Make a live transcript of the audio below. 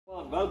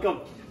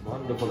Welcome.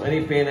 Wonderful.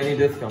 Any pain, any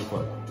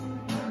discomfort?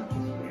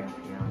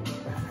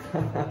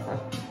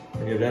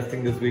 And you're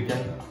resting this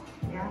weekend?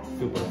 Yeah.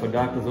 Super. For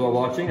doctors who are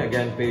watching,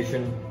 again,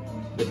 patient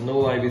with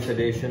no IV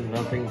sedation,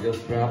 nothing,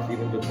 just drops,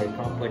 even with her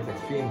complex,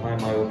 extreme high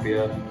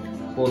myopia,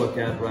 polar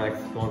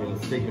cataracts, corneal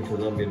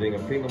astigmatism. We're doing a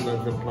premium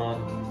lens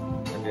implant,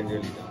 and then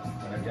nearly done.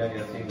 And again,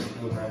 you're seeing the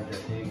two-hand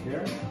technique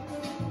here.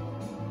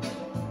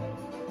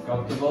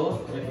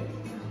 Comfortable?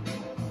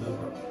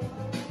 Super.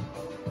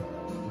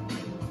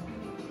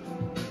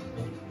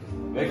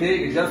 Vicki,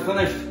 you just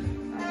finished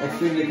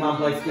extremely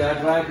complex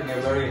cataract and a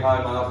very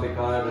high myopic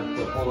eye with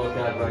the polar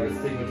cataract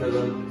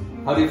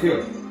astigmatism. How do you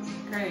feel?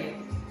 Great.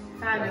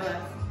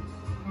 Fabulous.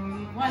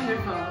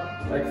 Wonderful.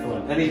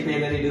 Excellent. Any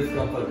pain, any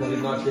discomfort because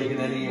you've not taken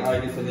any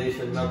IV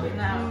sedation, nothing?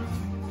 No.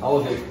 How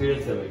was your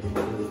experience here, Vicki? It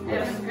was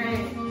great.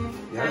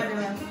 Yes?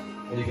 Fabulous.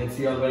 And you can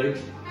see already?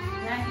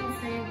 Yeah, I can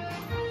see.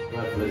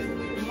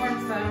 Congratulations. More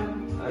so.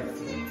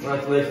 Excellent.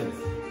 Congratulations.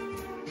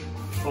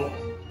 Oh.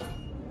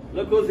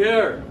 Look who's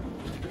here.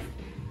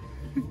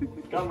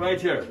 Come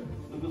right here.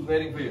 Look who's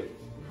waiting for you.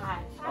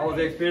 Hi. How was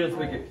the experience,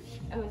 Vicki?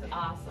 It was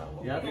awesome.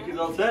 Yeah, Vicki's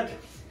all set?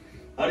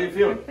 How do you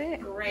feel?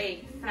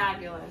 Great.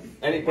 Fabulous.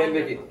 Any pain,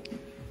 Vicki?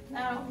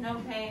 No, no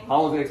pain.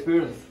 How was the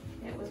experience?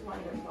 It was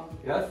wonderful.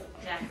 Yes?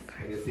 Yes.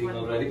 Are you seeing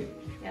already?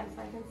 Yes,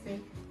 I can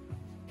see.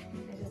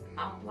 It's just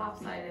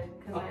lopsided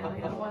because I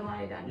only have one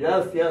eye done.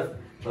 Yes, yes.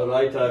 The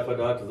right eye for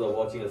doctors who are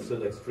watching is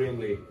still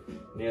extremely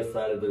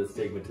nearsighted with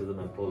astigmatism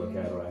and polar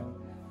cataract.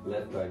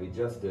 Left eye we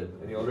just did.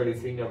 And you're already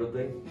seeing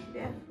everything?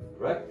 Yeah.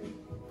 Right?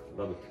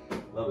 Love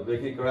it. Love it.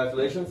 Vicki,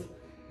 congratulations.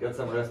 Get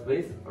some rest,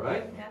 please. All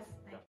right? Yes.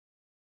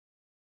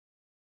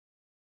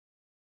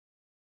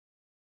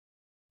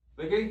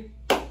 Vicki,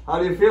 how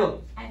do you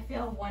feel? I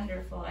feel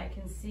wonderful. I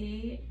can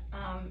see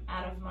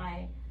out of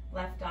my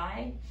left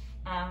eye,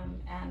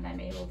 and I'm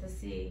able to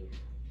see.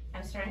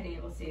 I'm starting to be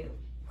able to see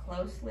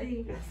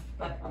closely, Yes.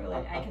 but really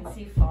I can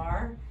see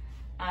far.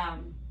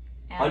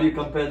 How do you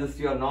compare this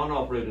to your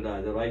non-operated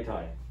eye, the right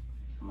eye?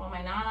 Well,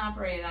 my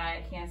non-operated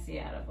eye I can't see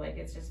out of. Like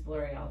it's just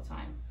blurry all the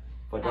time.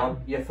 For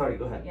yes, sorry,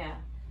 go ahead. Yeah.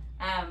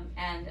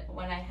 And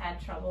when I had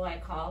trouble, I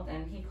called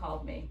and he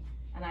called me.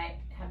 And I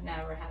have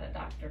never had a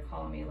doctor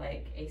call me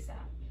like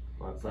ASAP.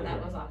 So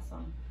that was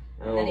awesome.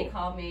 And then he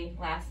called me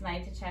last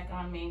night to check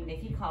on me.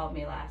 Vicki called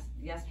me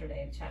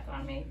yesterday to check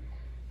on me.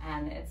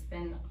 And it's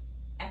been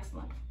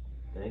excellent.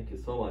 Thank you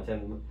so much.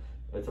 And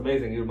it's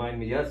amazing. You remind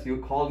me, yes, you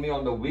called me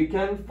on the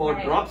weekend for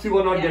Right. drops you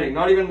were not getting,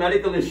 not even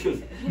medical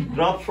issues.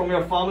 Drops from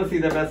your pharmacy,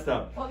 they messed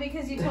up. Well,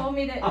 because you told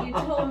me that you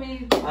told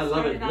me. I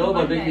love it. No,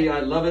 but Vicki, I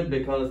love it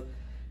because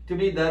to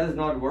me that is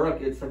not work,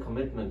 it's a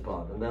commitment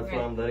part. And that's why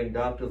I'm letting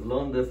doctors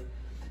learn this.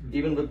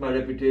 Even with my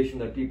reputation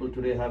that people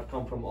today have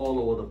come from all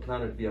over the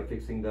planet, we are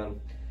fixing them,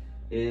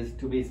 is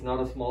to me it's not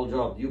a small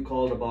job. You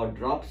called about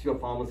drops, your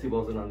pharmacy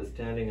wasn't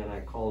understanding, and I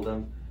called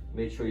them,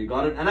 made sure you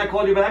got it, and I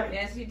called you back.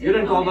 Yes, you did. You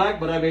didn't call back,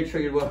 but I made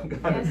sure you got it.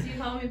 Yes, you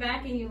called me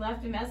back and you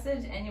left a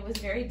message, and it was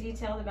very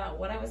detailed about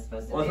what I was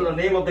supposed to do. Also, the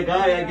name of the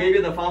guy I gave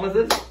you, the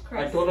pharmacist,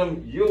 Chris. I told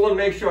him, you will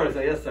make sure. I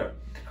said, yes, sir.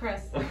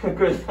 Chris.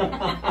 Chris.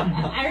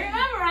 I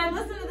remember, I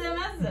listened to the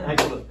message.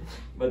 Excellent.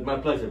 But my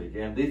pleasure, Vicki.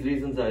 And these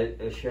reasons I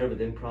share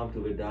with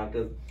impromptu with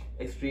doctors.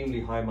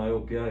 Extremely high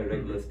myopia,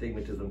 irregular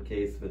astigmatism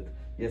case with,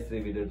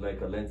 yesterday we did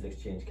like a lens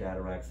exchange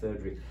cataract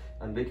surgery.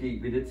 And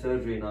Vicki, we did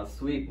surgery in our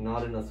suite,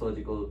 not in a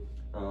surgical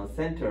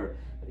center.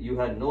 You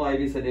had no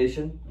IV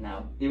sedation?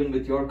 No. Even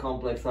with your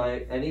complex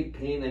eye, any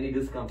pain, any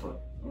discomfort?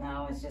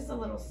 No, it's just a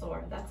little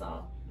sore, that's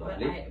all.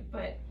 Lovely.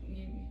 But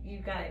you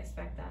gotta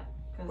expect that.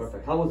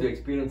 Perfect. How was your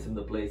experience in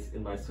the place,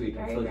 in my suite?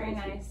 Very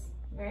nice.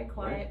 Very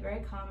quiet,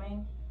 very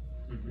calming.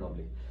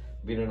 Lovely.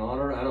 Been an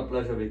honor and a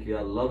pleasure, Vicki.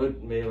 I love it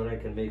when I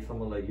can make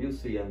someone like you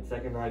see. And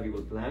second eye we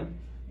will plan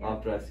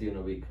after I see you in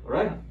a week. All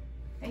right?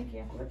 Thank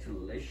you.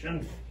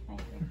 Congratulations.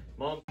 Thank you.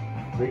 Mom.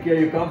 Vicki, are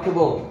you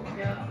comfortable?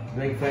 Yeah.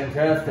 Doing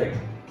fantastic.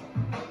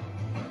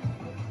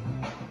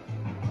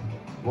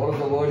 What is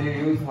the word you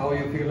use? How are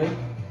you feeling?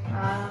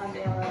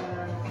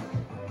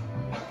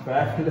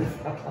 Fabulous.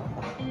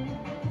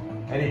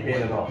 Any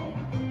pain at all? On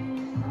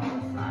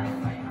the side of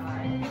my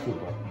eye.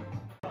 Super.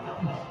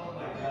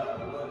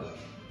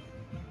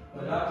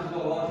 The doctors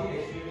are watching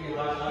extremely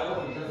high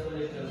level. We just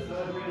finished the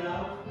surgery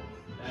now.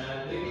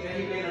 And taking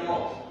any pain at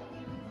all.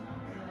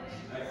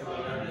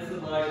 Excellent. And this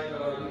is like you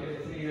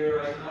can see here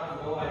right now,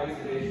 no IV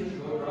sedation,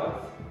 no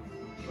drugs.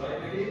 Right,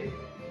 Vicki?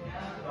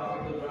 Yeah.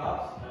 Topical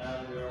drops.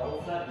 And we're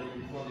all set.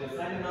 So your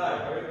second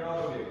eye, very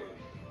proud of you.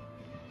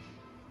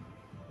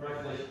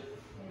 Congratulations.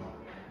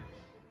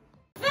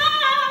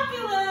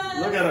 Fabulous!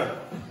 Look at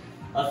her.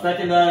 Our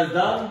second eye is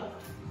done.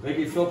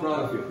 Vicki's so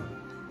proud of you.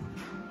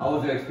 How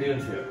was your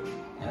experience here?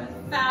 It was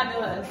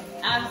fabulous.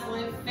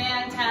 Absolutely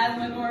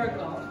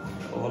phantasmagorical.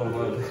 What a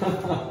word.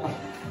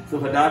 So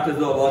for doctors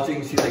who are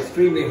watching, she's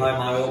extremely high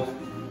myope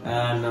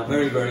and a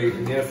very, very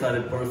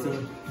nearsighted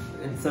person.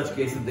 In such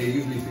cases, they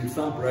usually feel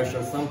some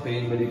pressure, some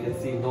pain, but you can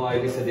see no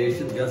IV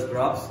sedation, just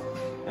drops.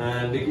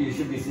 And Vicki, you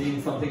should be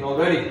seeing something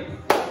already.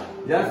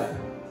 Yes?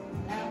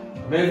 Yeah.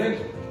 Amazing?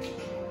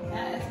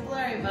 Yeah, it's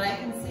blurry, but I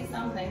can see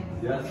something.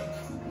 Yes.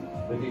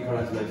 Vicki,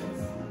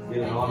 congratulations.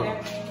 Been an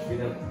honor.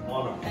 Been an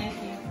honor. Thank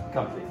you.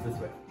 Come please,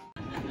 this way.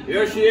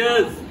 Here she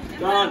is.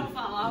 Done.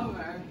 Fall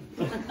over.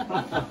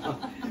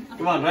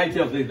 Come on, right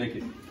here, please,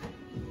 Vicki.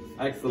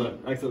 Excellent,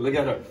 excellent. Look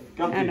at her.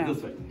 Come please,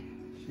 this way.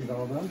 She's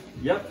all done?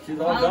 Yep, she's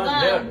all All done.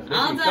 done. Here, Vicki,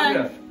 All come done.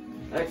 here.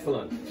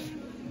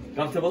 Excellent.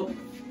 Comfortable?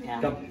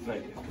 Yeah. Come please,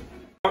 right here.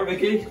 All right,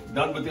 Vicki,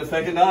 done with your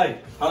second eye.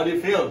 How do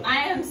you feel? I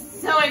am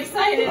so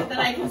excited that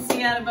I can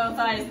see out of both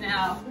eyes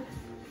now.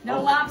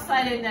 No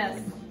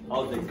lopsidedness.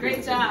 All things Great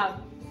good.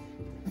 job.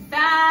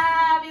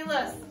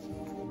 Fabulous.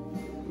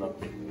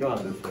 Lovely. Go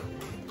on this way.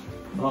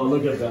 Oh,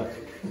 look at that.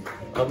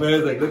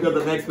 Amazing. Look at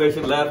the next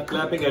patient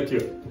clapping at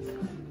you.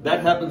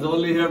 That happens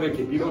only here,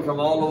 Vicki. People from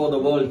all over the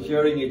world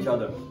cheering each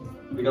other.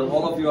 Because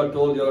all of you are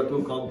told you are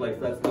too complex.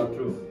 That's not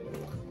true.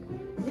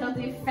 You'll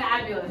do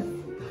fabulous.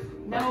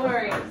 No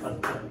worries.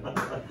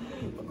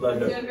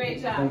 Pleasure. Do a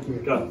great job. Thank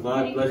you. Come,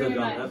 my Thank you pleasure, very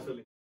John. much.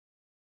 Absolutely.